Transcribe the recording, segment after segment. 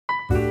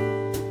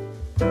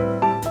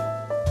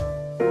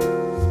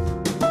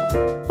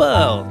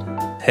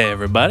Well, hey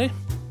everybody.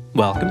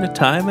 Welcome to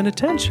Time and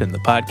Attention, the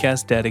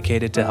podcast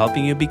dedicated to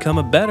helping you become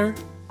a better,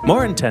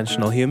 more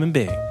intentional human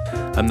being.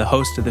 I'm the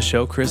host of the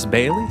show, Chris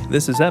Bailey.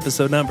 This is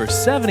episode number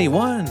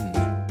 71,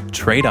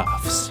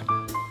 Tradeoffs.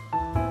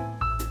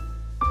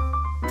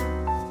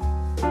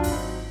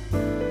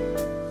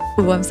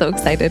 Ooh, I'm so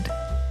excited.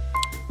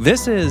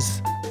 This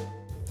is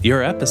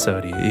your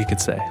episode, you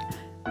could say.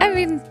 I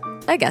mean,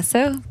 I guess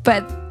so,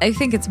 but I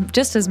think it's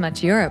just as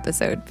much your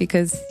episode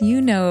because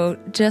you know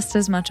just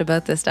as much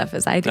about this stuff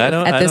as I do at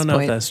this point. I don't know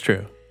if that's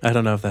true. I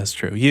don't know if that's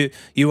true.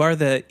 You are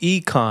the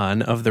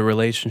econ of the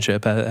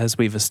relationship as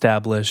we've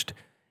established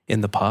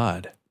in the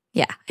pod.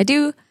 Yeah, I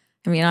do.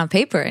 I mean, on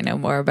paper, I know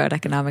more about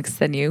economics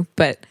than you,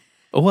 but...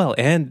 Well,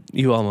 and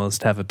you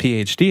almost have a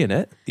PhD in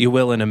it. You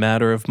will in a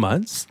matter of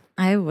months.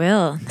 I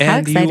will. How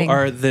and exciting. You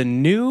are the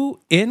new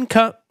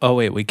income... Oh,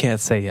 wait, we can't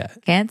say yet.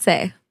 Can't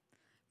say.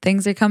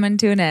 Things are coming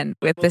to an end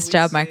with this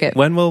job market.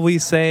 When will we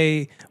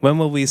say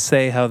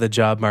how the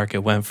job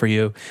market went for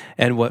you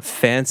and what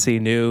fancy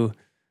new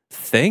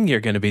thing you're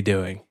going to be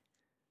doing?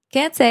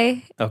 Can't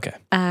say. Okay.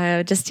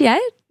 Just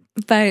yet.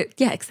 But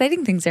yeah,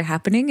 exciting things are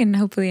happening, and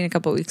hopefully in a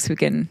couple of weeks we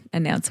can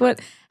announce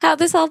how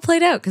this all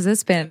played out, because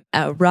it's been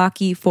a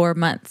rocky 4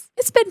 months.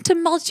 It's been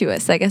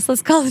tumultuous, I guess.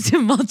 Let's call it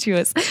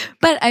tumultuous.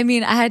 But I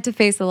mean, I had to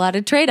face a lot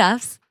of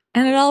trade-offs,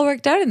 and it all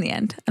worked out in the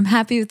end. I'm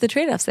happy with the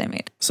trade-offs I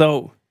made.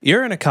 So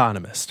you're an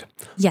economist.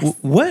 Yes.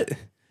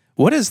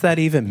 What does that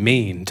even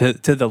mean to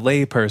the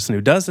layperson who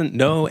doesn't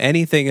know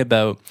anything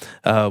about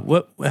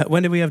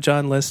when did we have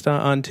John List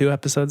on 2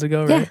 episodes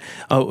ago, right?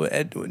 Yeah. Oh,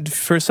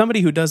 for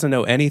somebody who doesn't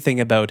know anything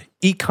about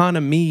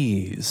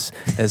economies,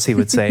 as he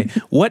would say,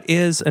 what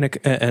is an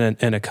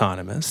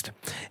economist?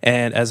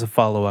 And as a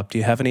follow-up, do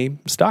you have any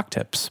stock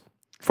tips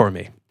for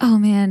me? Oh,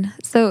 man.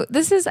 So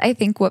this is, I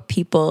think, what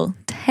people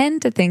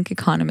tend to think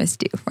economists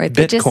do, right?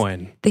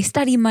 Bitcoin. They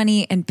study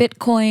money and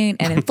Bitcoin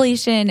and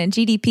inflation and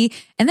GDP.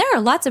 And there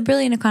are lots of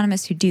brilliant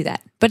economists who do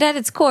that. But at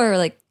its core,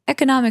 like,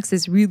 economics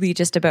is really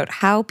just about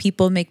how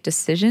people make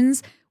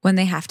decisions when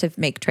they have to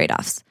make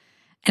trade-offs.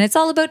 And it's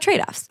all about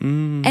trade-offs.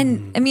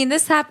 And I mean,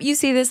 you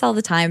see this all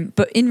the time,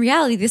 but in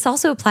reality, this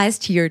also applies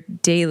to your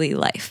daily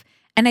life.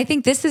 And I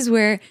think this is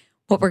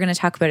what we're going to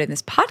talk about in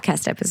this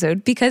podcast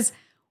episode, because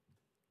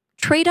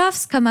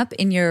trade-offs come up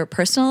in your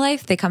personal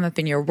life, they come up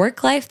in your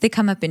work life, they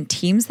come up in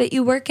teams that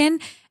you work in.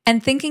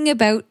 And thinking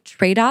about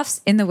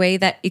trade-offs in the way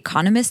that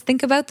economists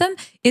think about them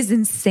is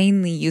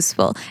insanely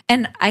useful.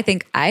 And I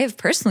think I have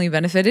personally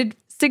benefited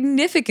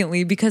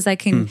significantly because I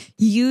can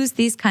use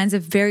these kinds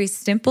of very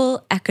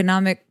simple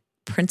economic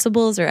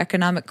principles or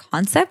economic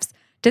concepts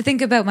to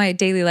think about my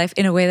daily life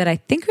in a way that I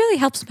think really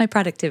helps my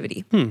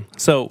productivity and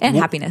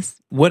happiness.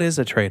 What is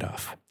a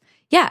trade-off?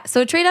 Yeah,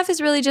 so a trade-off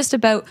is really just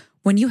about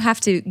when you have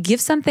to give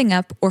something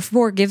up or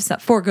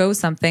forego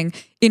something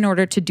in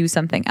order to do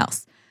something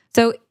else.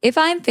 So if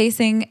I'm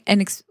facing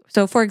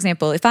for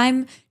example, if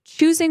I'm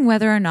choosing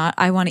whether or not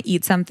I want to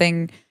eat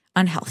something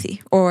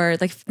unhealthy, or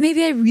like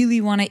maybe I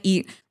really want to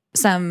eat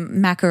some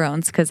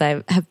macarons because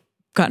I have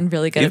gotten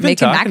really good at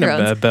making macarons. You've been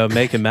talking about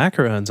making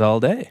macarons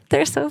all day.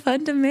 They're so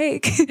fun to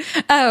make.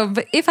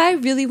 But if I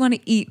really want to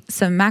eat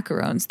some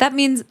macarons, that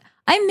means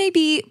I may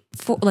be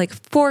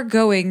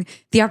foregoing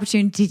the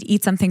opportunity to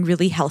eat something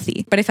really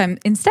healthy. But if I'm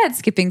instead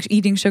skipping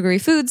eating sugary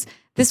foods,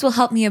 this will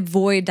help me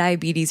avoid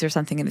diabetes or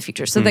something in the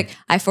future. So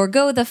I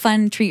forego the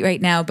fun treat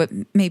right now, but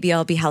maybe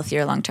I'll be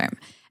healthier long term.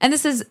 And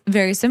this is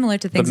very similar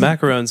to things. But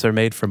macarons are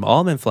made from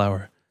almond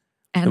flour.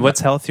 And what's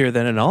healthier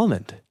than an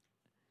almond?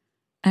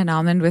 An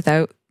almond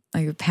without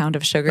like a pound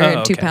of sugar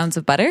and 2 pounds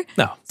of butter?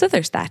 No. So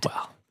there's that.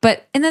 Wow.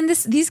 And then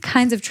these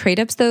kinds of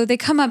trade-ups, though, they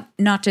come up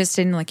not just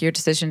in like your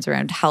decisions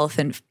around health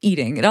and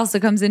eating. It also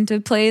comes into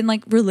play in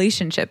like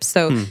relationships.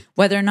 So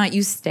whether or not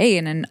you stay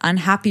in an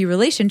unhappy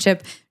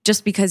relationship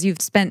just because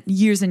you've spent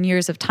years and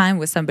years of time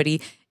with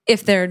somebody,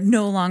 if it's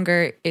no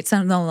longer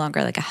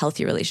like a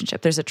healthy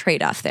relationship, there's a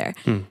trade-off there.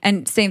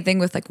 And same thing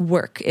with like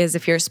work is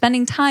if you're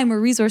spending time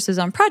or resources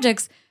on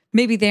projects,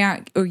 maybe they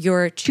aren't, or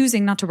you're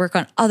choosing not to work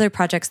on other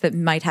projects that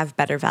might have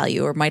better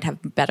value or might have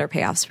better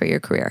payoffs for your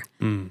career.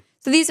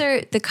 So these are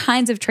the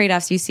kinds of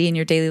trade-offs you see in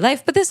your daily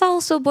life, but this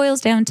also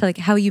boils down to like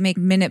how you make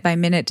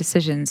minute-by-minute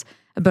decisions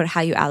about how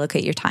you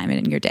allocate your time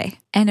in your day.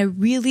 And a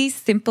really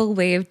simple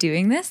way of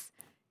doing this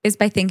is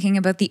by thinking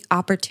about the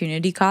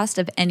opportunity cost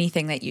of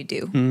anything that you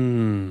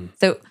do.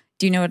 So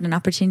do you know what an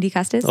opportunity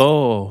cost is?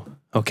 Oh,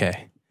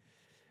 okay.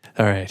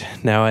 All right.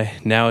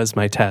 Now is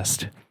my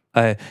test.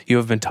 You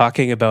have been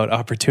talking about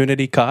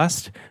opportunity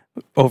cost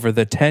over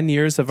the 10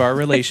 years of our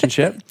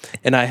relationship,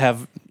 and I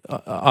have,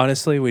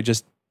 honestly, we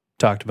just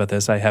talked about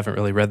this. I haven't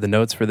really read the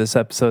notes for this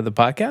episode of the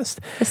podcast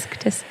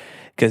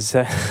because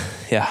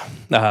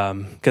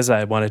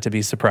I wanted to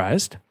be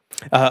surprised.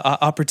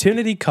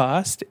 Opportunity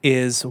cost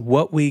is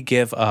what we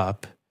give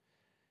up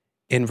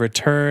in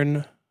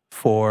return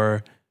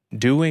for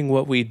doing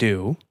what we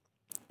do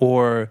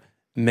or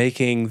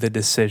making the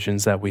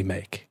decisions that we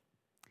make.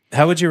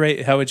 How would you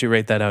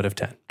rate that out of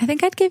 10? I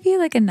think I'd give you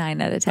like a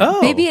 9 out of 10.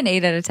 Oh. Maybe an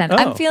 8 out of 10. Oh.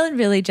 I'm feeling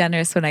really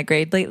generous when I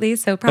grade lately,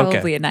 so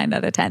probably a 9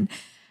 out of 10.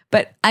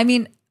 But I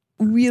mean,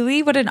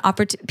 really what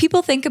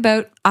people think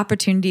about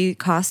opportunity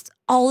costs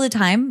all the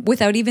time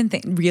without even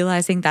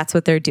realizing that's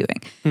what they're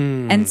doing.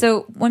 And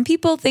so when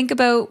people think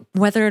about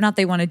whether or not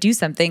they want to do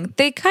something,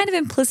 they kind of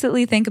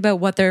implicitly think about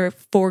what they're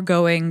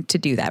foregoing to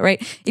do that,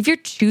 right? If you're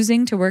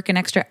choosing to work an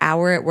extra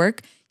hour at work,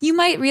 you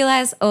might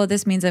realize, oh,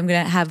 this means I'm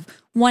going to have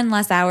one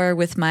less hour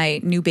with my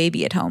new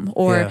baby at home,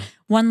 or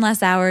one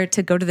less hour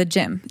to go to the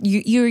gym.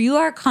 You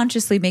are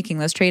consciously making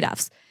those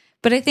trade-offs.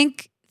 But I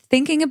think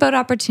thinking about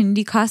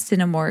opportunity costs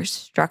in a more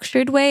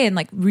structured way and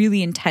like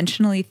really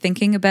intentionally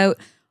thinking about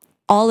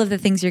all of the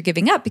things you're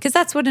giving up, because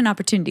that's what an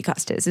opportunity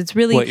cost is. It's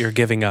really what you're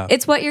giving up.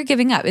 It's what you're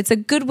giving up. It's a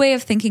good way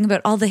of thinking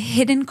about all the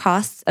hidden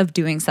costs of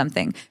doing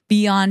something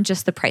beyond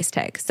just the price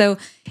tag. So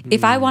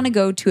if I want to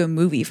go to a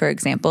movie, for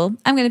example,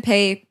 I'm going to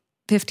pay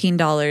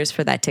 $15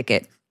 for that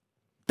ticket,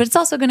 but it's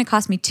also going to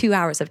cost me 2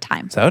 hours of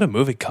time. Is that what a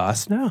movie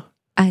costs now?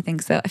 I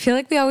think so. I feel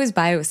like we always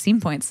buy with Steam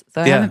points,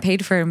 so I haven't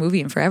paid for a movie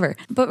in forever.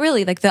 But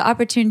really, like the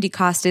opportunity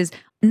cost is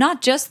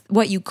not just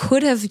what you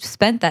could have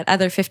spent that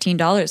other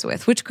 $15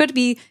 with, which could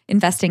be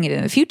investing it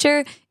in the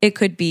future. It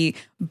could be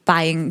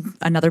buying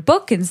another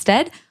book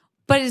instead,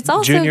 but it's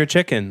also Junior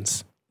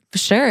chickens.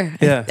 Sure.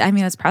 Yeah. I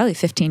mean, that's probably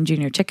 15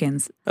 junior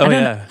chickens. Oh,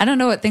 I don't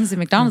know what things at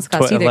McDonald's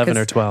cost either. 11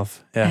 or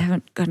 12. Yeah. I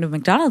haven't gone to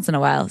McDonald's in a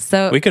while.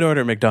 So we could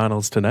order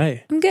McDonald's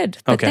tonight. I'm good,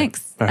 but Okay.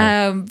 thanks. All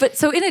right. But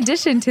so in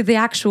addition to the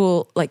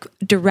actual like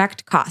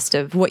direct cost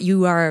of what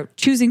you are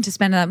choosing to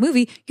spend on that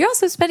movie, you're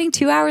also spending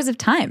 2 hours of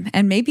time,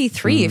 and maybe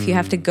 3 if you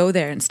have to go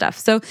there and stuff.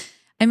 So,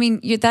 I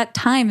mean, that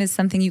time is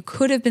something you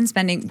could have been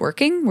spending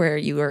working where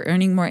you are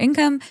earning more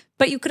income,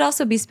 but you could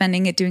also be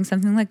spending it doing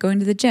something like going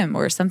to the gym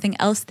or something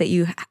else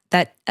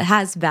that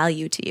has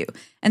value to you.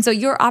 And so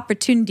your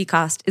opportunity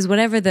cost is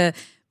whatever the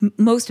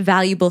most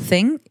valuable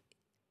thing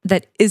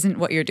that isn't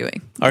what you're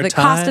doing.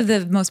 Cost of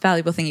the most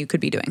valuable thing you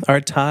could be doing.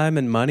 Are time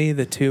and money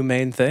the two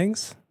main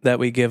things that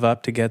we give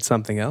up to get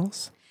something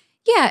else?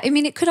 Yeah, I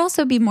mean, it could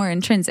also be more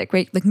intrinsic,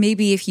 right? Like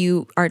maybe if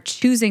you are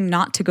choosing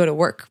not to go to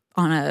work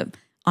on a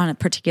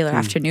particular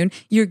afternoon,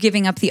 you're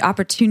giving up the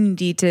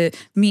opportunity to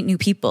meet new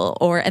people,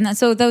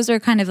 so those are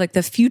kind of like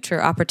the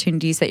future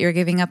opportunities that you're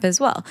giving up as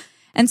well.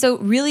 And so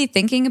really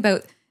thinking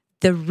about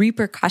the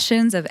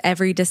repercussions of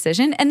every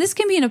decision, and this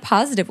can be in a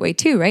positive way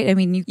too, right? I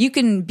mean, you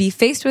can be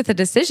faced with a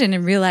decision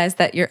and realize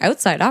that your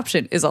outside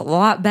option is a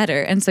lot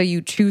better, and so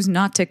you choose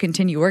not to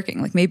continue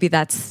working. Like maybe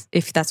that's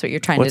what you're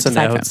trying to decide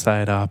from. What's an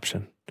outside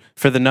option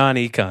for the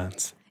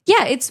non-econs?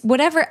 Yeah, it's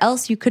whatever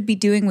else you could be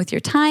doing with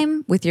your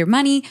time, with your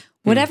money,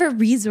 whatever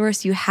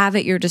resource you have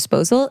at your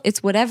disposal.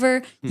 It's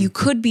whatever you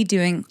could be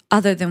doing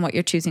other than what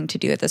you're choosing to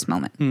do at this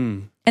moment.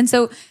 And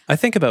so I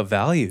think about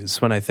values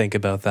when I think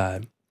about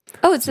that.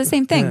 Oh, it's the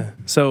same thing. Yeah.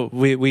 So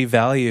we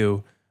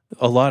value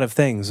a lot of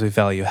things. We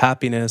value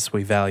happiness.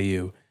 We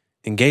value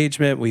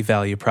engagement. We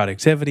value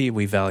productivity.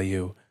 We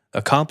value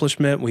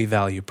accomplishment. We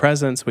value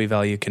presence. We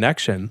value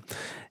connection.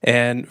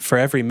 And for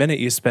every minute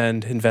you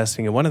spend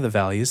investing in one of the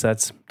values,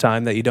 that's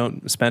time that you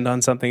don't spend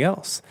on something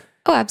else.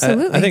 Oh,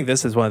 absolutely. I think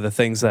this is one of the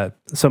things that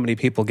so many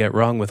people get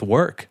wrong with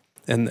work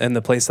and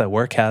the place that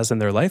work has in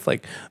their life.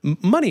 Like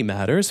money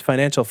matters,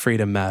 financial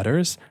freedom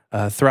matters,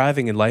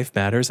 thriving in life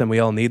matters, and we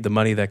all need the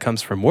money that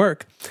comes from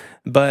work.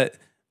 But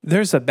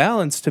there's a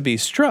balance to be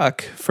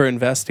struck for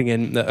investing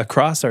in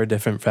across our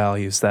different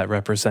values that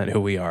represent who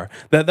we are.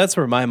 That's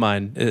where my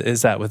mind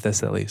is at with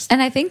this, at least.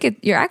 And I think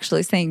you're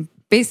actually saying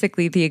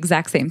basically the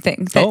exact same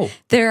thing. That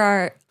there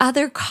are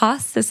other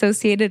costs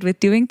associated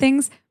with doing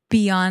things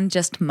beyond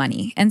just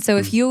money. And so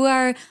if you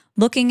are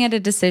looking at a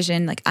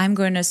decision like I'm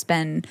going to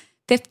spend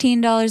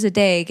 $15 a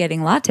day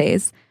getting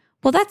lattes,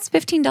 well, that's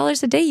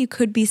 $15 a day you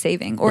could be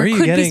saving or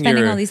could be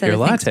spending all these other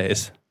things.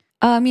 Lattes?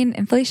 I mean,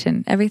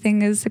 inflation.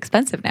 Everything is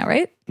expensive now,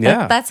 right?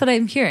 Yeah. That's what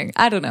I'm hearing.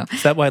 I don't know.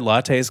 Is that why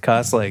lattes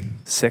cost like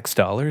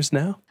 $6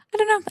 now? I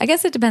don't know. I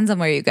guess it depends on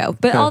where you go.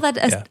 But all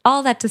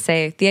that to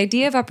say, the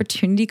idea of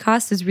opportunity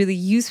cost is really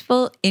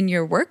useful in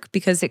your work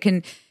because it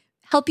can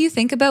help you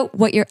think about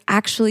what you're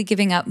actually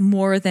giving up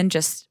more than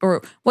just,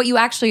 or what you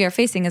actually are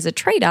facing as a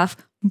trade-off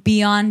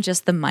beyond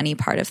just the money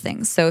part of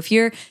things. So if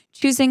you're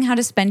choosing how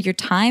to spend your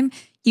time,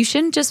 you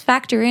shouldn't just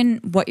factor in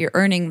what you're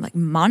earning like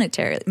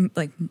monetarily.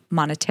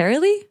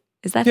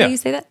 Is that how you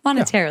say that?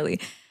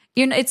 Monetarily.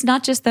 Yeah. It's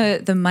not just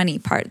the money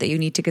part that you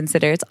need to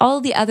consider. It's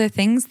all the other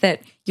things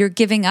that you're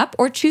giving up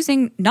or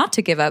choosing not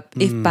to give up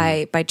if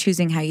by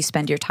choosing how you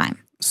spend your time.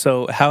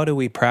 So how do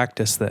we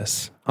practice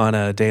this on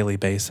a daily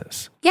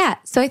basis? Yeah.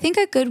 So I think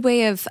a good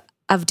way of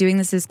doing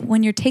this is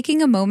when you're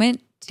taking a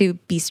moment to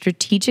be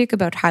strategic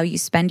about how you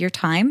spend your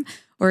time,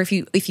 or if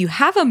you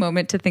have a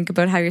moment to think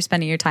about how you're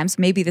spending your time. So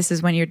maybe this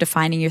is when you're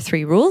defining your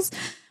 3 rules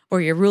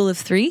or your rule of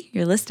 3,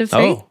 your list of 3.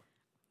 Oh.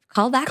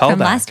 Call back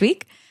last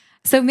week.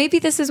 So maybe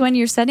this is when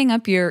you're setting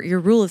up your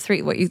rule of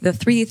 3, the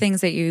 3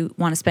 things that you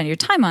want to spend your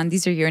time on.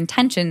 These are your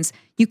intentions.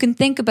 You can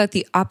think about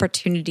the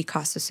opportunity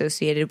costs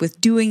associated with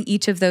doing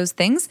each of those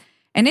things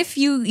And if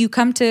you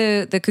come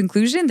to the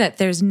conclusion that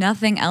there's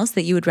nothing else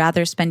that you would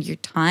rather spend your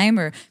time,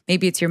 or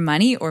maybe it's your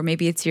money, or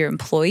maybe it's your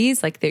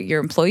employees, like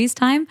your employees'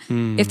 time,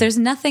 if there's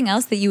nothing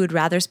else that you would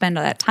rather spend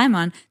all that time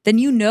on, then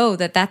you know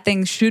that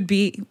thing should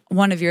be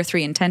one of your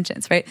 3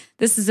 intentions, right?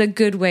 This is a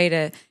good way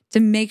to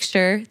make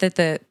sure that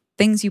the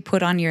things you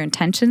put on your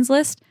intentions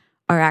list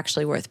are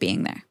actually worth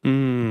being there.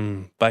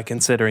 By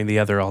considering the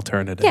other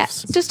alternatives.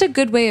 Yeah, just a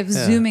good way of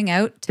zooming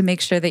out to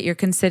make sure that you're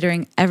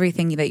considering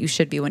everything that you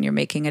should be when you're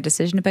making a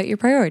decision about your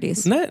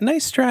priorities.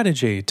 Nice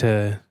strategy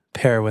to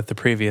pair with the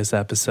previous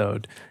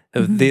episode.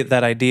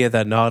 That idea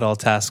that not all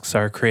tasks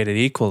are created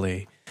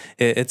equally.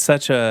 It's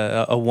such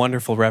a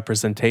wonderful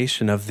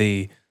representation of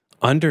the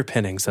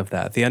underpinnings of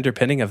that. The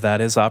underpinning of that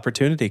is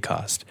opportunity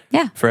cost.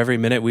 Yeah. For every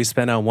minute we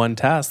spend on one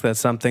task, that's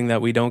something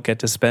that we don't get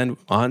to spend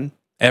on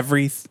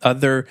every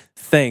other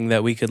thing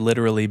that we could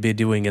literally be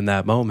doing in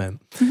that moment.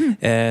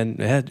 And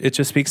it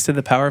just speaks to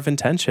the power of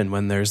intention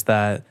when there's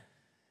that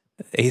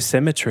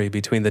asymmetry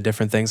between the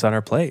different things on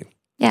our plate.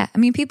 Yeah. I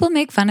mean, people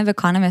make fun of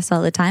economists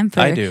all the time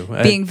for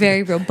being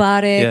very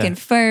robotic and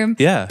firm.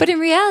 Yeah. But in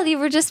reality,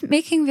 we're just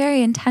making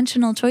very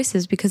intentional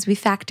choices because we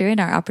factor in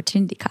our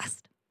opportunity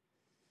cost.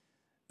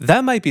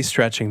 That might be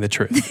stretching the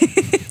truth.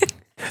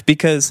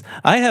 Because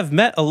I have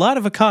met a lot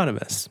of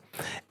economists,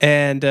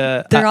 and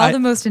they're all the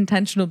most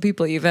intentional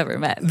people you've ever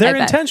met. They're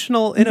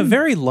intentional in a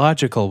very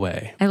logical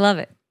way. I love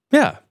it.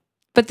 Yeah.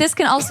 But this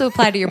can also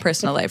apply to your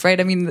personal life, right?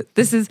 I mean,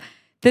 this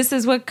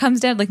is what comes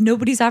down, like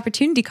nobody's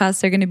opportunity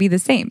costs are going to be the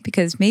same,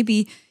 because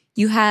maybe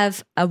you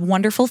have a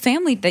wonderful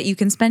family that you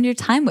can spend your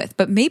time with,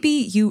 but maybe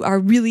you are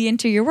really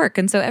into your work.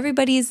 And so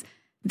everybody's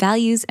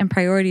values and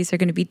priorities are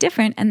going to be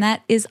different, and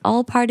that is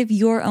all part of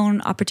your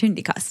own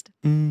opportunity cost.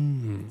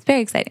 It's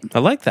very exciting. I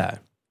like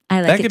that. I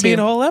like that it could too. be a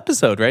whole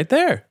episode right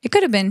there. It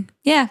could have been.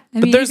 Yeah. I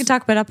mean, you could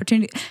talk about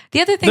opportunity.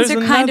 The other things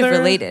are kind of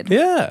related.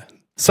 Yeah.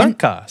 Sunk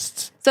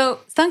costs. So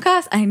sunk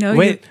costs, I know.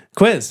 Wait,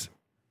 quiz.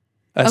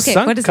 What is a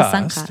sunk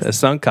cost? A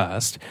sunk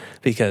cost,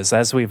 because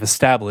as we've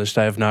established,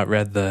 I have not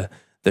read the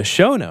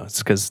show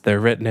notes because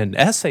they're written in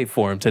essay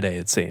form today,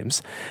 it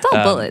seems. It's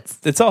all bullets.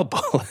 It's all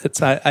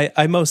bullets.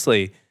 I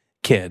mostly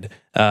kid.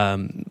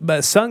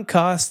 But sunk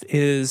cost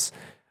is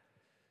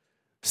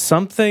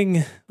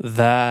something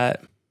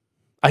that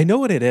I know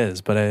what it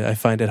is, but I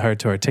find it hard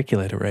to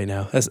articulate it right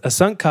now. A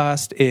sunk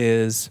cost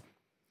is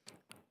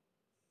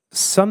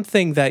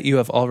something that you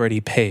have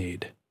already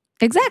paid.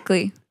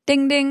 Exactly.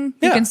 Ding, ding.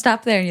 You can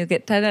stop there and you'll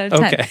get 10 out of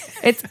 10. Okay.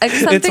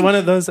 It's one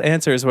of those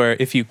answers where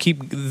if you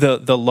keep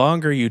the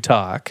longer you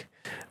talk,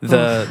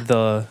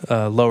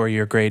 the lower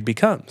your grade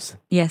becomes.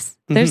 Yes.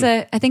 There's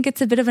I think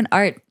it's a bit of an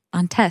art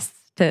on tests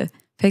to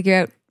figure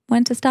out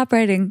when to stop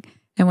writing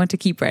and when to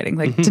keep writing,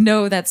 like to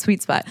know that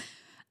sweet spot.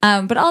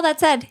 But all that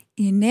said,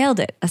 you nailed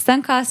it. A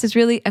sunk cost is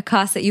really a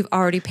cost that you've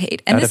already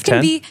paid. And this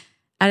can be,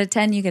 out of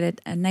 10, you get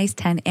a nice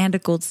 10 and a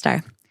gold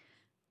star.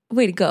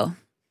 Way to go.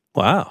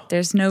 Wow.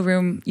 There's no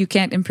room, you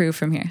can't improve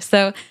from here.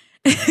 So,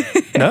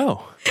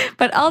 no.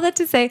 But all that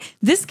to say,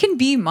 this can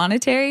be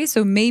monetary.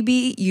 So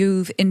maybe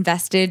you've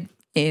invested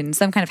in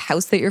some kind of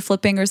house that you're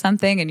flipping or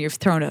something, and you've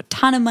thrown a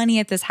ton of money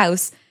at this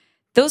house.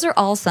 Those are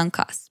all sunk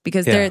costs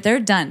because they're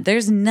done.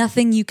 There's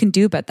nothing you can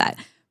do about that.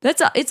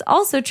 It's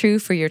also true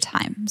for your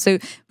time. So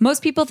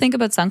most people think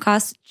about sunk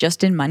costs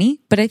just in money,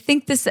 but I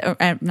think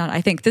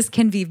this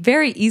can be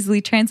very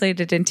easily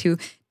translated into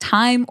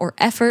time or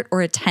effort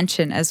or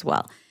attention as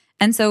well.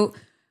 And so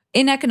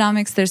in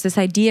economics, there's this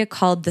idea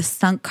called the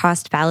sunk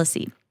cost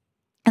fallacy.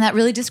 And that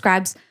really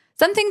describes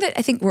something that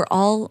I think we're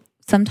all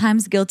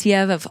sometimes guilty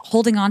of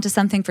holding on to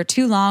something for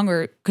too long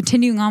or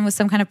continuing on with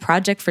some kind of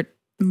project for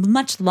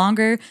much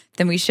longer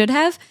than we should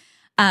have.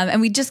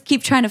 And we just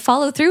keep trying to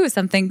follow through with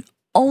something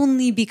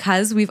only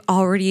because we've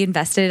already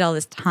invested all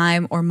this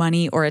time or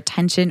money or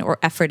attention or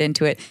effort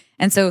into it.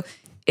 And so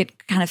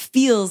it kind of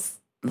feels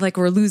like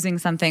we're losing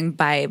something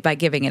by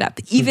giving it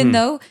up. Even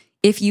though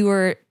if you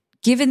were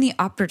given the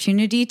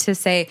opportunity to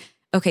say,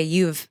 okay,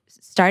 you've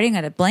starting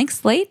at a blank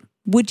slate,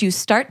 would you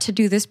start to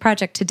do this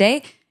project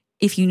today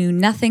if you knew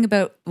nothing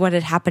about what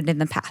had happened in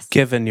the past?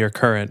 Given your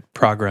current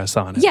progress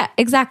on it. Yeah,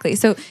 exactly.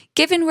 So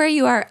given where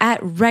you are at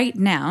right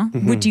now,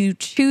 would you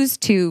choose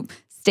to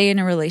stay in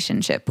a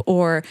relationship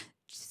or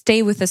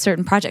stay with a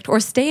certain project or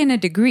stay in a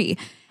degree?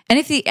 And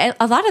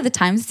a lot of the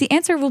times the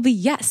answer will be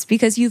yes,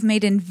 because you've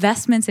made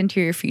investments into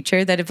your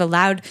future that have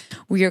allowed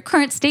your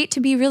current state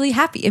to be really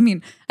happy. I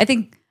mean, I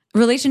think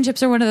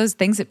relationships are one of those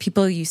things that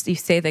people you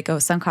say like, oh,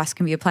 sunk costs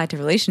can be applied to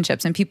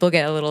relationships, and people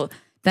get a little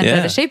bent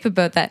out of shape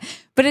about that.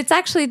 But it's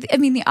actually, I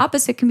mean, the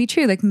opposite can be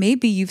true. Like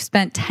maybe you've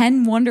spent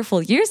 10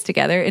 wonderful years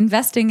together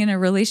investing in a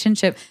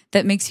relationship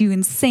that makes you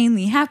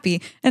insanely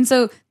happy. And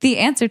so the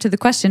answer to the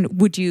question,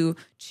 would you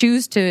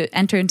choose to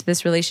enter into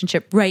this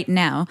relationship right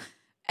now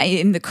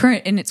in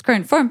its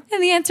current form?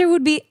 And the answer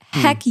would be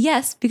heck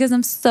yes, because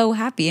I'm so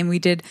happy. And we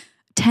did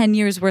 10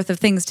 years worth of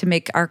things to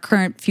make our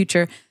current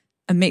future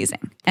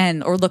amazing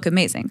or look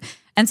amazing.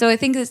 And so I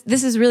think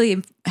this is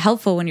really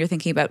helpful when you're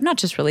thinking about not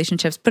just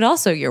relationships, but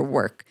also your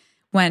work.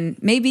 When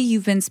maybe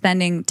you've been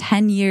spending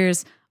 10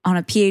 years on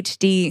a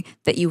PhD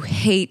that you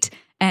hate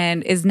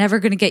and is never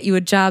going to get you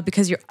a job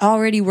because you're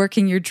already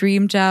working your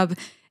dream job,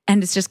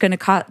 and it's just going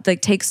to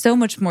take so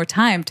much more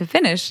time to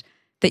finish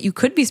that you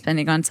could be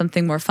spending on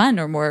something more fun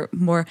or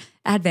more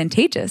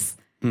advantageous,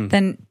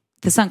 then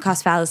the sunk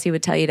cost fallacy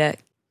would tell you to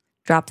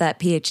drop that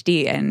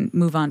PhD and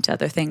move on to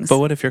other things. But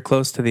what if you're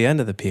close to the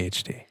end of the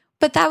PhD?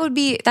 But that would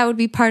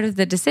be part of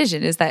the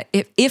decision, is that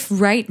if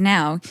right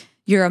now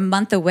you're a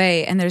month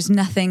away and there's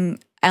nothing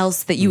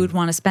else that you would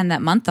want to spend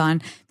that month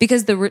on,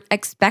 because the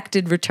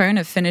expected return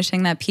of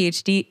finishing that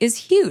PhD is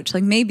huge.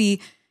 Like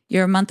maybe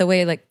you're a month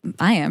away, like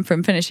I am,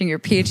 from finishing your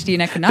PhD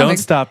in economics. Don't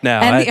stop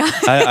now.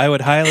 I would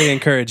highly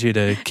encourage you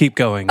to keep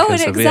going. Oh,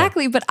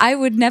 exactly. But I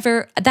would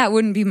never, that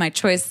wouldn't be my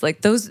choice.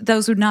 Like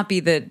those would not be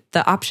the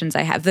options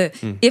I have.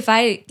 If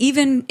I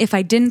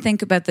didn't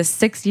think about the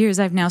 6 years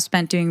I've now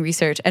spent doing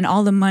research and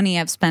all the money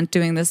I've spent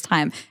doing this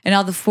time and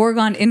all the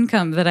foregone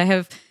income that I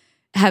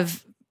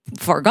have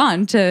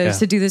foregone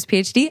to do this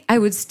PhD, I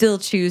would still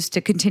choose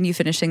to continue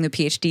finishing the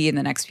PhD in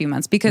the next few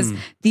months, because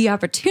the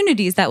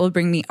opportunities that will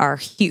bring me are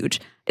huge.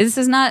 This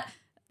is not,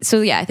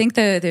 so yeah, I think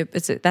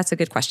that's a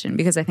good question,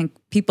 because I think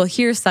people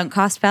hear sunk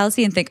cost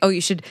fallacy and think, oh, you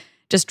should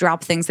just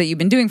drop things that you've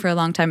been doing for a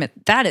long time.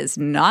 That is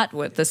not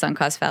what the sunk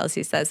cost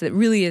fallacy says. It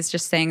really is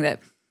just saying that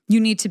you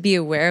need to be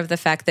aware of the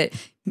fact that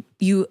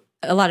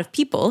a lot of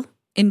people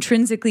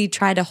intrinsically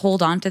try to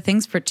hold on to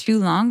things for too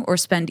long, or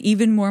spend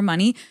even more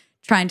money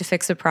trying to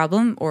fix a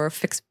problem or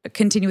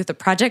continue with a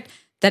project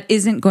that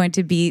isn't going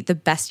to be the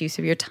best use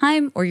of your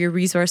time or your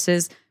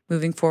resources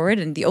moving forward.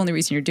 And the only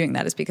reason you're doing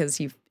that is because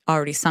you've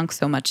already sunk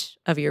so much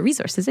of your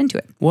resources into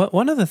it.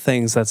 One of the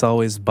things that's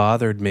always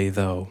bothered me,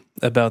 though,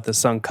 about the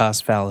sunk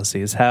cost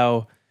fallacy is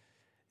how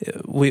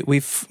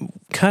we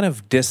kind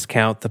of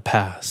discount the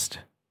past.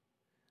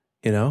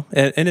 You know,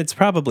 and it's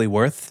probably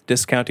worth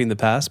discounting the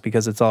past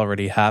because it's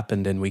already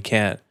happened and we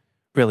can't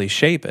really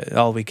shape it.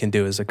 All we can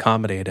do is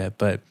accommodate it.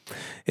 But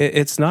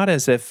it's not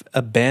as if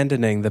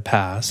abandoning the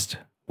past,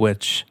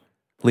 which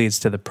leads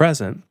to the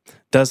present,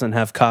 doesn't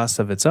have costs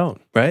of its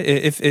own, right?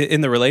 If in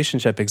the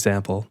relationship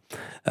example,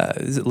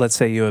 let's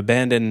say you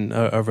abandon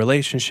a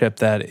relationship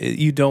that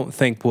you don't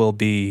think will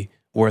be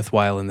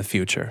worthwhile in the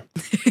future.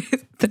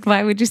 Then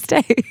why would you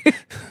stay?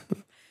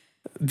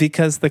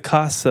 Because the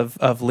costs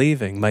of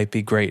leaving might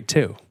be great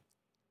too.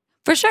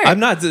 For sure. I'm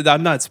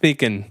not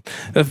speaking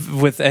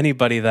with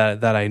anybody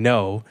that I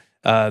know.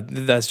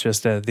 That's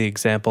just the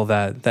example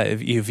that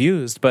you've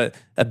used. But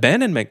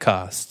abandonment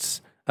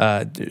costs,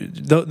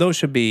 those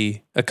should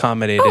be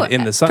accommodated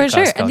in the sunk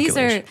cost calculation.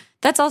 And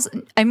that's also,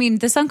 I mean,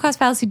 the sunk cost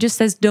fallacy just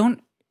says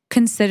don't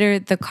consider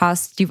the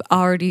costs you've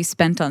already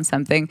spent on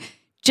something.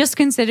 Just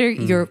consider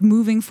your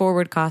moving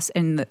forward costs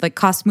and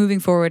costs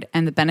moving forward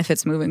and the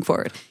benefits moving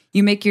forward.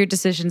 You make your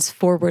decisions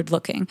forward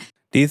looking.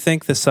 Do you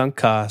think the sunk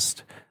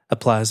cost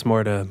applies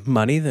more to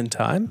money than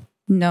time?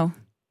 No,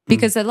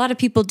 because a lot of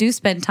people do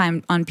spend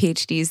time on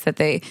PhDs that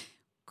they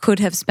could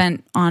have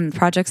spent on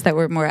projects that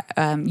were more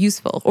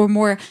useful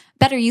or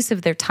better use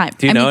of their time.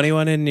 Do you know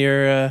anyone in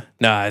your...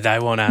 No, I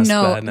won't ask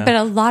that. No, but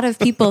a lot of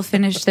people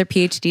finish their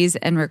PhDs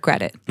and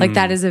regret it.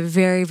 That is a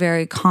very,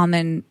 very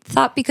common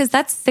thought, because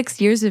that's 6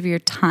 years of your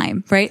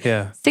time, right?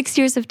 Yeah. 6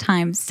 years of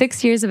time,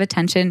 6 years of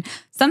attention.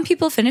 Some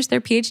people finish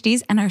their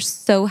PhDs and are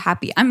so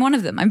happy. I'm one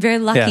of them. I'm very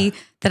lucky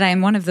that I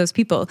am one of those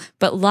people.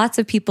 But lots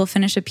of people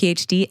finish a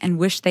PhD and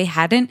wish they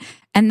hadn't.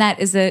 And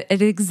that is an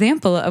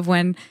example of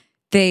when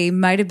they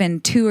might have been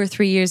 2 or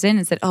 3 years in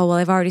and said, oh, well,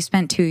 I've already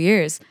spent 2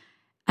 years.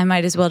 I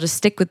might as well just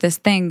stick with this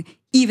thing,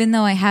 even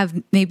though I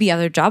have maybe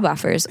other job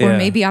offers or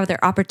maybe other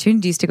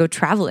opportunities to go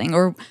traveling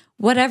or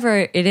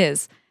whatever it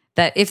is.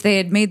 That if they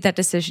had made that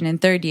decision in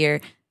third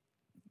year,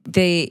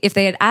 if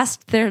they had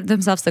asked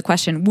themselves the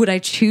question, would I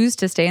choose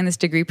to stay in this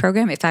degree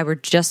program if I were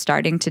just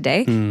starting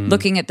today,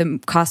 looking at the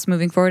costs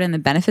moving forward and the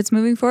benefits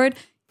moving forward,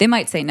 they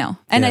might say no.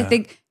 And I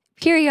think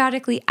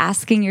periodically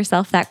asking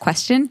yourself that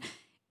question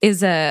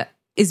is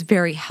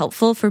very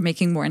helpful for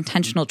making more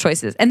intentional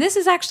choices. And this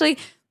is actually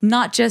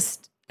not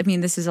just,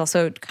 this is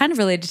also kind of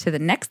related to the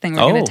next thing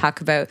we're going to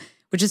talk about,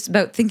 which is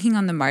about thinking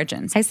on the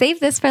margins. I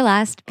saved this for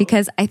last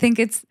because I think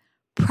it's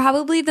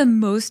probably the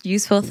most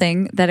useful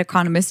thing that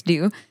economists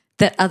do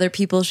that other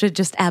people should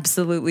just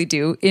absolutely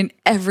do in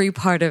every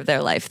part of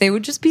their life. They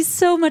would just be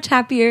so much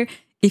happier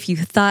if you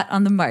thought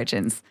on the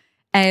margins.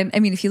 And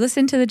if you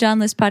listen to the John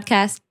List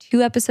podcast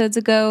 2 episodes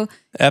ago,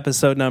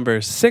 episode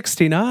number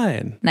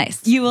 69.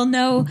 Nice. You will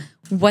know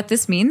what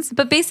this means.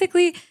 But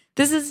basically,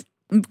 this is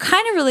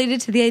kind of related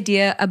to the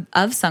idea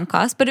of sunk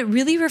cost, but it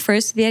really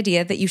refers to the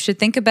idea that you should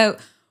think about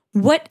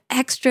what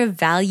extra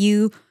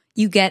value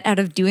you get out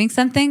of doing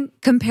something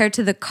compared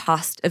to the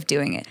cost of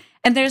doing it.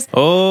 And there's...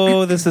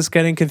 Oh, this is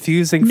getting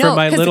confusing for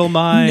my little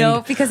mind.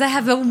 No, because I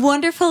have a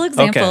wonderful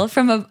example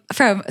from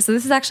so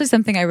this is actually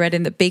something I read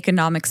in the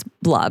Baconomics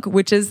blog,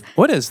 which is...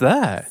 What is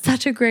that?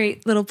 Such a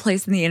great little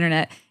place in the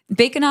internet.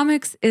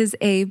 Baconomics is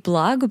a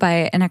blog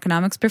by an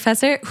economics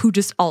professor who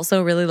just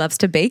also really loves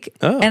to bake.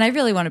 Oh. And I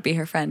really want to be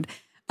her friend.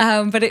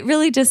 But it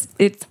really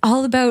it's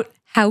all about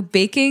how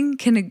baking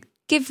can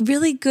give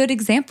really good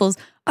examples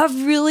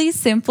of really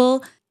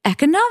simple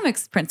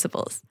economics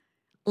principles,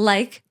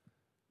 like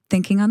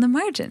thinking on the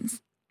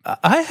margins.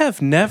 I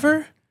have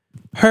never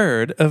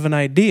heard of an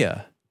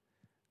idea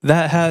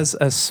that has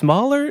a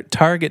smaller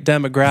target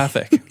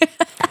demographic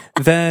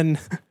than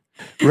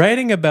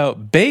writing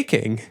about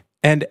baking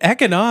and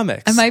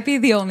economics. I might be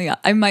the only.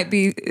 It might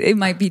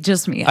be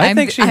just me. I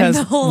think she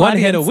has one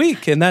hit a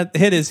week, and that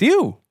hit is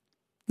you.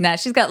 Nah,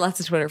 she's got lots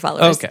of Twitter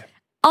followers. Okay.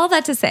 All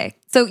that to say,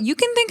 so you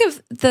can think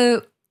of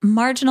the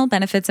marginal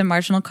benefits and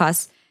marginal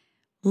costs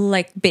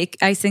like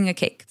icing a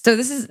cake. So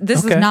this is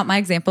not my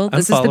example.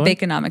 This is the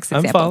Bakeonomics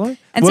example. I'm following.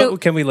 And so,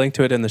 can we link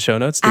to it in the show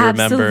notes? Do you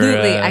absolutely,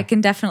 remember? I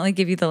can definitely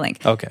give you the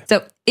link. Okay.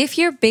 So if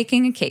you're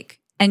baking a cake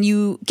and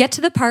you get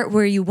to the part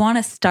where you want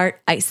to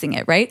start icing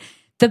it, right?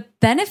 The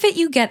benefit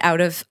you get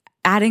out of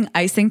adding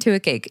icing to a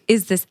cake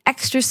is this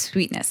extra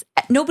sweetness.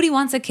 Nobody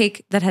wants a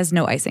cake that has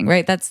no icing,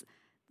 right? That's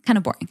kind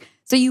of boring.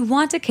 So you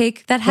want a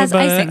cake that has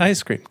icing. An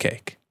ice cream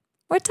cake.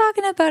 We're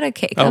talking about a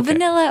cake, a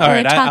vanilla or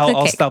a chocolate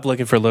cake. I'll stop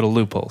looking for little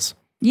loopholes.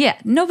 Yeah,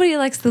 nobody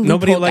likes the loophole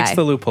guy. Nobody likes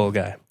the loophole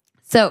guy.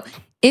 So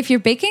if you're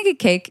baking a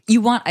cake,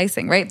 you want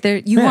icing, right?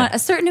 You want a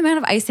certain amount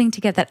of icing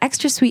to get that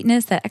extra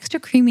sweetness, that extra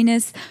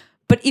creaminess.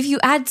 But if you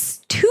add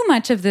too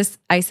much of this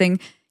icing,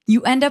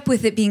 you end up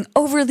with it being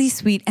overly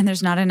sweet and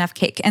there's not enough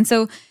cake. And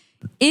so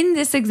in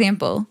this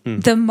example,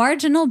 the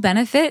marginal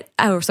benefit,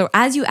 so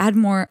as you add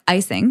more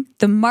icing,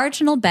 the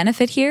marginal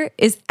benefit here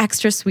is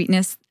extra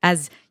sweetness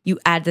as you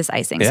add this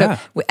icing. Yeah.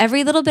 So with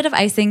every little bit of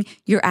icing,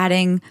 you're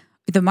adding,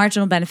 the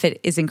marginal benefit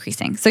is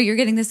increasing. So you're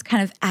getting this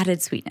kind of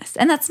added sweetness.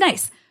 And that's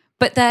nice.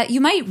 But that you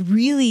might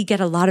really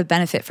get a lot of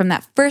benefit from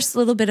that first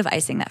little bit of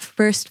icing, that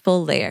first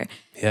full layer.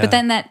 Yeah. But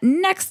then that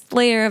next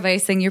layer of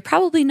icing, you're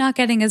probably not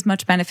getting as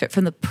much benefit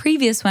from the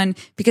previous one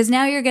because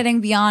now you're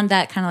getting beyond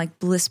that kind of like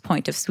bliss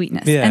point of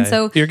sweetness. Yeah, and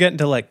so you're getting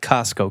to like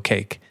Costco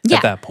cake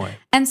at that point.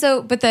 And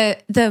so, but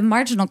the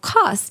marginal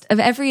cost of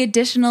every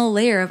additional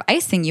layer of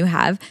icing you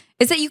have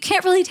is that you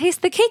can't really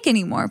taste the cake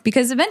anymore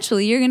because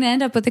eventually you're going to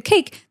end up with a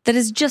cake that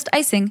is just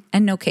icing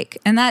and no cake.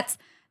 And that's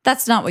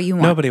not what you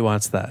want. Nobody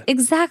wants that.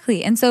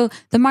 Exactly. And so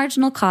the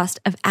marginal cost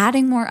of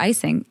adding more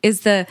icing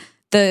is the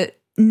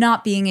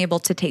not being able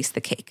to taste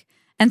the cake.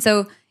 And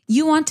so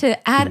you want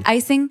to add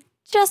icing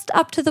just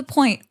up to the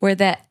point where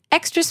the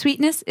extra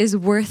sweetness is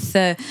worth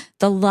the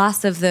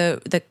loss of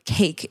the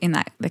cake in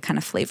the kind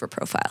of flavor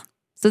profile.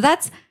 So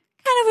that's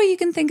kind of what you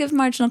can think of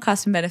marginal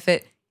cost and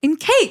benefit in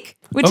cake,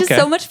 which is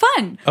so much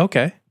fun.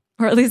 Okay.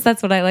 Or at least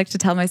that's what I like to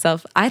tell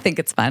myself. I think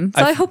it's fun.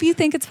 So I hope you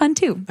think it's fun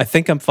too. I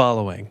think I'm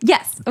following.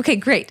 Yes. Okay,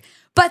 great.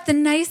 But the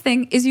nice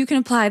thing is you can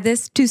apply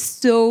this to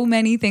so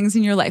many things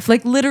in your life,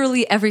 like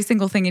literally every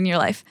single thing in your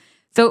life.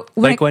 So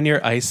when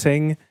you're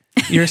icing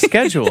your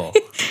schedule.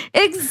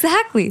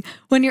 Exactly.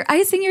 When you're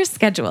icing your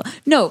schedule.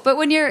 No, but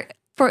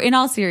in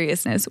all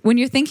seriousness, when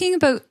you're thinking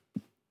about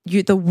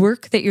the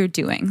work that you're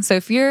doing. So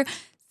if you're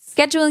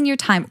scheduling your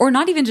time, or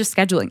not even just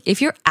scheduling,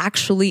 if you're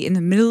actually in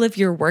the middle of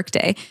your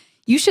workday,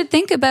 you should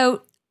think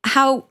about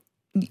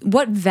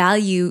what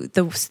value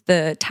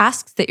the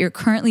tasks that you're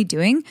currently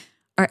doing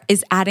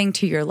is adding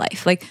to your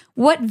life. Like,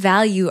 what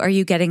value are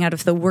you getting out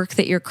of the work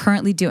that you're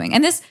currently doing?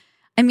 And this,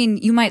 I mean,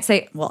 you might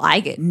say, well, I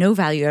get no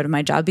value out of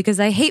my job because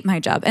I hate my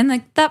job. And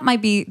like that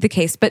might be the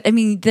case. But I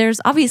mean, there's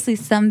obviously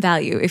some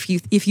value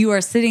if you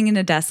are sitting in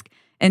a desk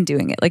and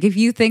doing it. Like if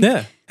you think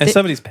and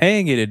somebody's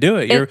paying you to do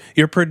it,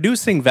 you're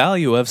producing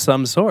value of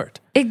some sort.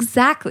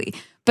 Exactly.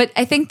 But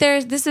I think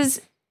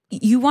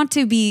you want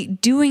to be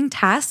doing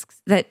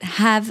tasks that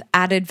have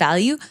added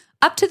value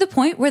up to the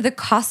point where the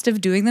cost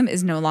of doing them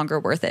is no longer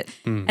worth it.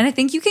 And I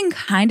think you can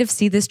kind of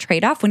see this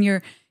trade-off when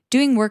you're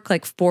doing work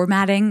like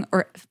formatting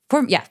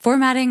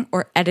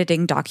or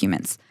editing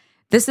documents.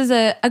 This is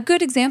a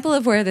good example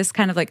of where this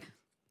kind of like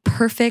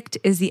perfect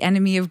is the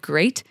enemy of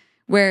great,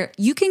 where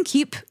you can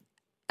keep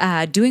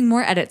doing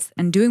more edits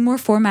and doing more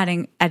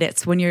formatting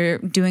edits when you're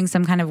doing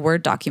some kind of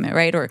Word document,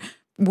 right? Or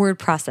word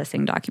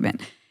processing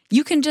document.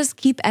 You can just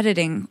keep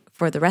editing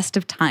for the rest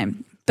of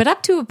time. But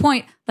up to a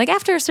point, like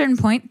after a certain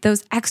point,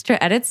 those extra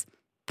edits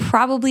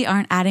probably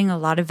aren't adding a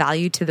lot of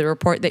value to the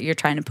report that you're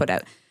trying to put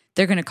out.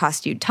 They're going to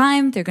cost you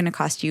time. They're going to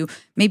cost you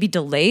maybe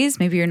delays.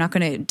 Maybe you're not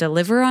going to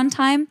deliver on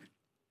time.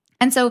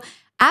 And so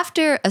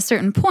after a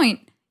certain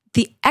point,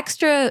 the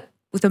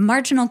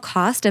marginal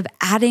cost of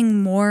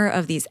adding more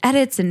of these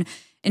edits and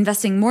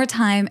investing more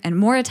time and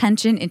more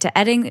attention into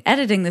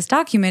editing this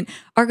document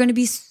are going to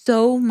be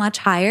so much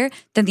higher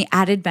than the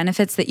added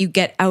benefits that you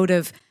get out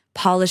of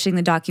polishing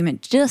the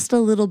document just a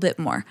little bit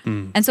more.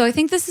 And so I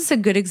think this is a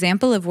good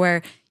example of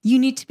where you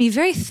need to be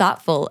very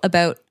thoughtful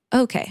about,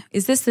 okay,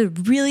 is this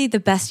really the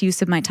best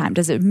use of my time?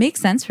 Does it make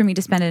sense for me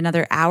to spend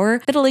another hour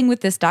fiddling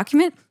with this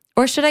document?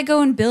 Or should I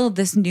go and build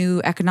this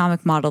new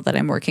economic model that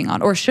I'm working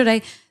on? Or should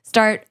I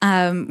start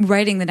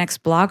writing the next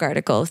blog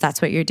article if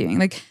that's what you're doing?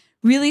 Like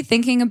really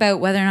thinking about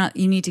whether or not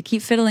you need to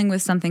keep fiddling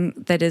with something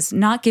that is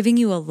not giving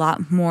you a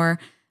lot more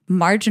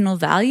marginal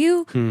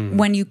value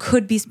when you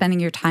could be spending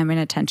your time and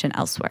attention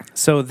elsewhere.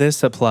 So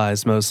this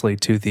applies mostly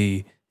to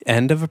the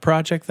end of a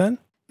project then?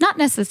 Not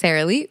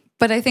necessarily,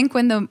 but I think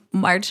when the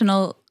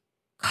marginal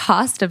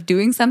cost of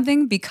doing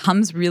something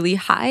becomes really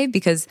high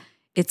because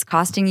it's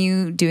costing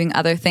you doing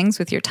other things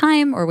with your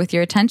time or with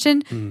your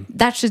attention,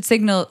 that should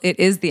signal it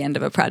is the end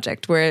of a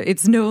project where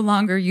it's no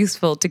longer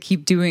useful to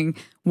keep doing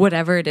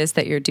whatever it is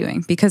that you're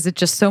doing because it's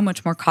just so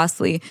much more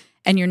costly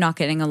and you're not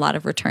getting a lot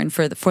of return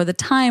for the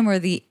time or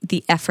the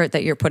effort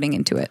that you're putting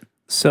into it.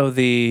 So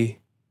the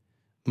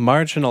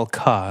marginal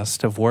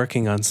cost of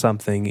working on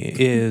something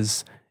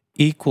is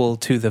equal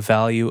to the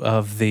value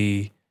of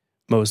the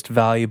most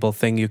valuable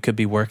thing you could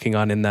be working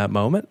on in that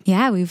moment?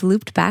 Yeah, we've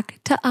looped back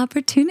to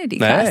opportunity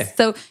costs.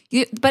 So,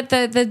 but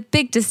the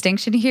big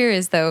distinction here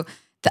is, though,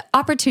 the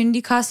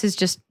opportunity cost is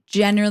just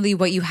generally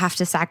what you have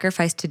to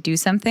sacrifice to do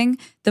something.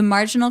 The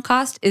marginal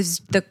cost is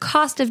the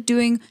cost of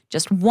doing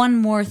just one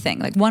more thing,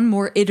 like one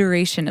more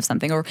iteration of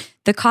something, or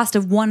the cost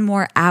of one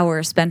more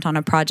hour spent on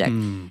a project.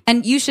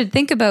 And you should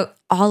think about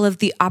all of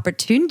the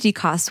opportunity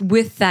costs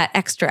with that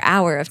extra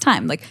hour of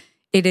time. Like,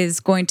 it is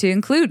going to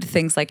include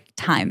things like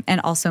time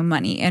and also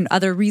money and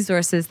other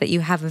resources that you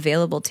have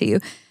available to you.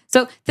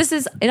 So this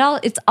is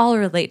it's all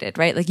related,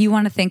 right? Like, you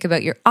want to think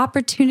about your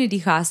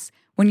opportunity costs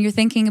when you're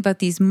thinking about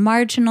these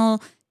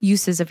marginal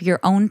uses of your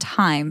own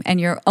time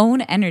and your own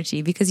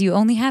energy, because you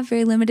only have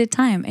very limited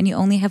time and you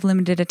only have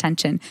limited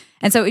attention.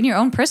 And so in your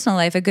own personal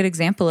life, a good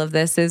example of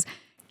this is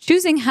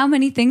choosing how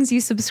many things you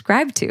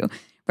subscribe to.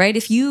 Right?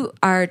 If you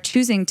are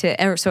choosing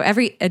to, so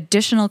every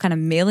additional kind of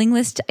mailing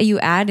list you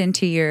add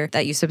into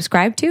that you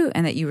subscribe to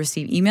and that you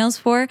receive emails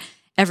for,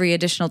 every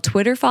additional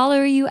Twitter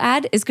follower you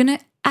add is going to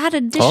add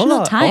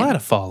additional time. I'll add a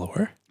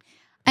follower.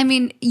 I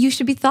mean, you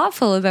should be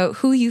thoughtful about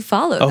who you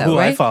follow, though, who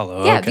right? I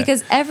follow. Yeah, okay.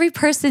 Because every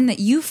person that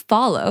you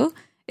follow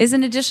is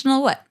an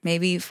additional,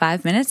 maybe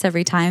 5 minutes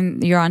every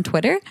time you're on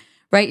Twitter,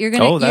 right?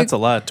 That's a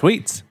lot of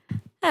tweets.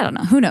 I don't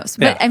know. Who knows?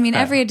 But I mean,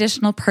 every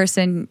additional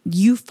person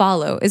you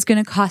follow is going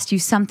to cost you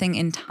something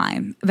in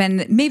time.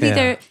 And maybe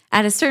they're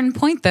at a certain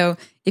point, though,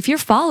 if you're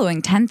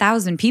following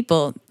 10,000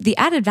 people, the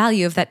added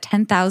value of that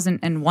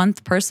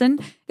 10,001th person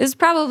is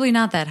probably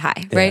not that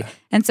high, right?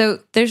 And so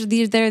there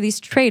are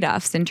these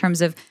trade-offs in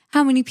terms of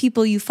how many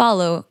people you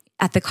follow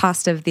at the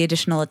cost of the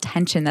additional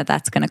attention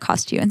that's going to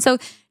cost you. And so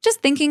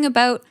just thinking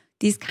about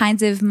these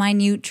kinds of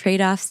minute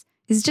trade-offs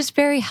is just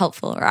very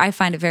helpful, or I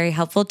find it very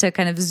helpful to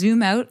kind of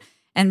zoom out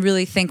and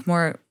really think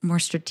more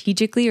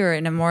strategically or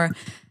in a more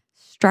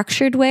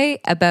structured way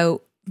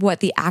about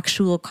what the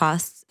actual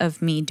costs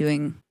of me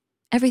doing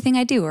everything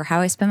I do, or how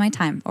I spend my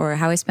time, or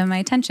how I spend my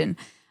attention.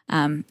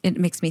 It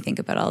makes me think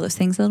about all those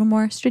things a little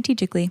more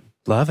strategically.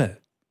 Love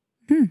it.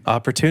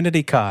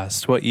 Opportunity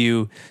cost. All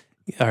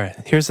right,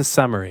 here's a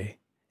summary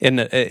in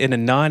a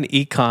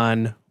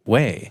non-econ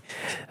way.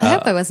 I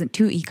hope I wasn't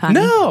too econ.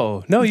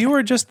 No, you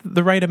were just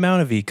the right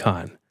amount of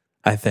econ.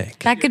 I think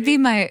that could be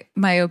my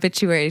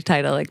obituary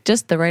title, like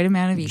just the right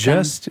amount of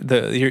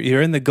econ.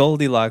 You're in the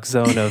Goldilocks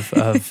zone of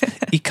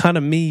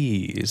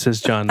economies, as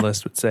John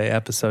List would say.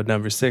 Episode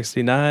number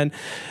 69.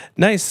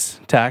 Nice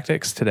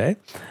tactics today.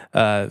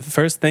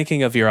 First,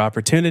 thinking of your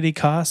opportunity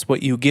costs,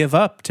 what you give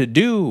up to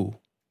do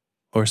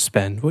or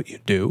spend what you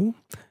do.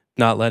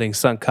 Not letting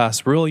sunk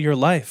costs rule your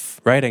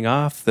life. Writing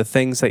off the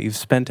things that you've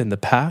spent in the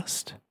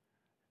past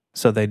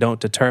so they don't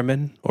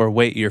determine or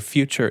weight your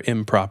future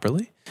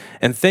improperly.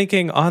 And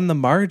thinking on the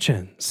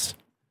margins.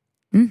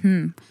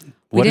 Mm-hmm.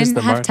 We didn't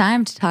have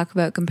time to talk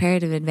about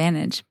comparative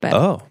advantage,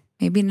 but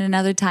maybe in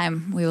another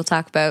time we will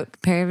talk about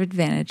comparative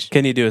advantage.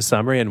 Can you do a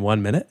summary in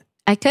 1 minute?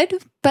 I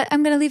could, but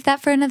I'm going to leave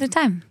that for another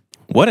time.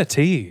 What a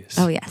tease.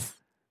 Oh, yes.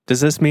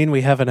 Does this mean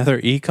we have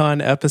another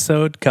econ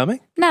episode coming?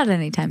 Not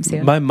anytime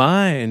soon. My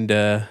mind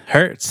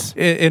hurts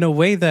in a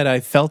way that I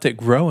felt it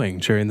growing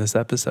during this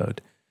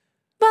episode.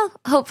 Well,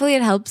 hopefully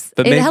it helps.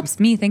 It helps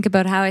me think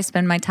about how I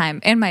spend my time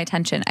and my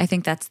attention. I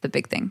think that's the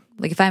big thing.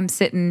 Like, if I'm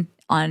sitting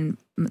on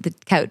the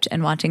couch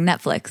and watching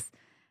Netflix,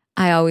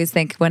 I always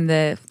think when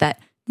that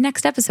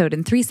next episode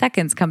in 3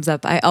 seconds comes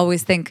up, I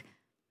always think,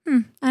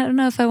 I don't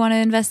know if I want to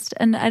invest,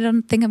 and I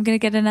don't think I'm going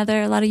to get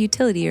a lot of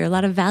utility or a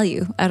lot of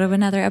value out of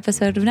another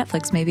episode of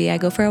Netflix. Maybe I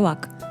go for a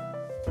walk.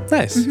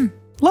 Nice. Mm-hmm.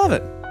 Love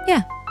it.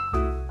 Yeah.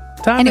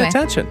 Time and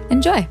attention.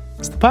 Enjoy.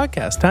 It's the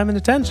podcast, Time and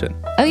Attention.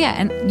 Oh, yeah.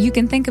 And you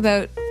can think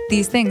about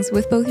these things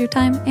with both your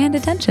time and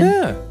attention.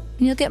 Yeah.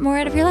 And you'll get more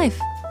out of your life.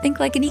 Think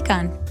like an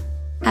econ.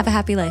 Have a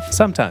happy life.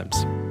 Sometimes.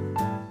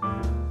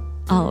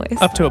 Always.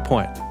 Up to a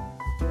point.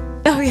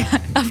 Oh, yeah.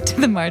 Up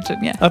to the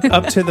margin, yeah.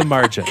 Up to the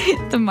margin.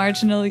 The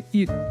marginal,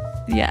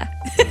 yeah.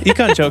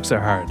 Econ jokes are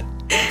hard.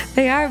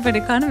 They are, but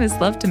economists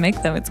love to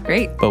make them. It's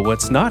great. But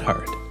what's not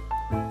hard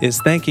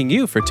is thanking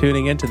you for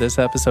tuning into this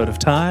episode of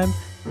Time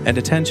and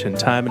Attention.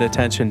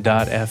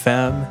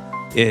 timeandattention.fm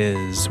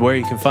is where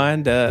you can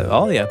find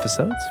all the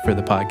episodes for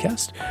the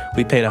podcast.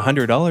 We paid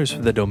 $100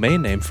 for the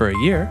domain name for a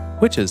year,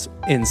 which is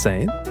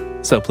insane.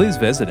 So please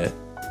visit it.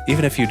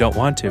 Even if you don't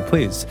want to,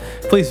 please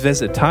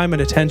visit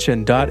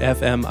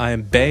timeandattention.fm. I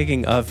am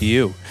begging of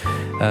you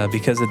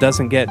because it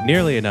doesn't get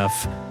nearly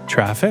enough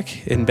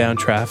inbound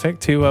traffic,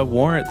 to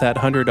warrant that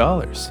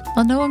 $100.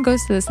 Well, no one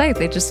goes to the site.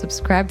 They just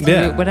subscribe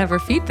to whatever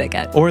feed they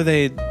get. Or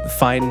they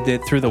find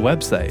it through the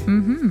website.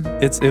 Mm-hmm.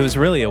 It was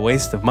really a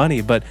waste of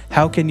money, but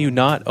how can you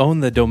not own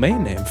the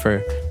domain name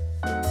for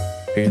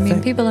your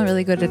thing? People don't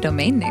really go to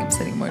domain names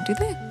anymore, do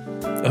they?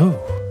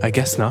 Oh, I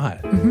guess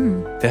not.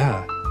 Mm-hmm.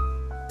 Yeah.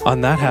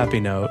 On that happy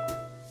note,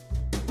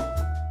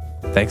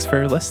 thanks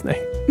for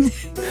listening.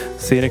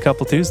 See you in a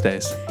couple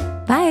Tuesdays.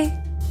 Bye.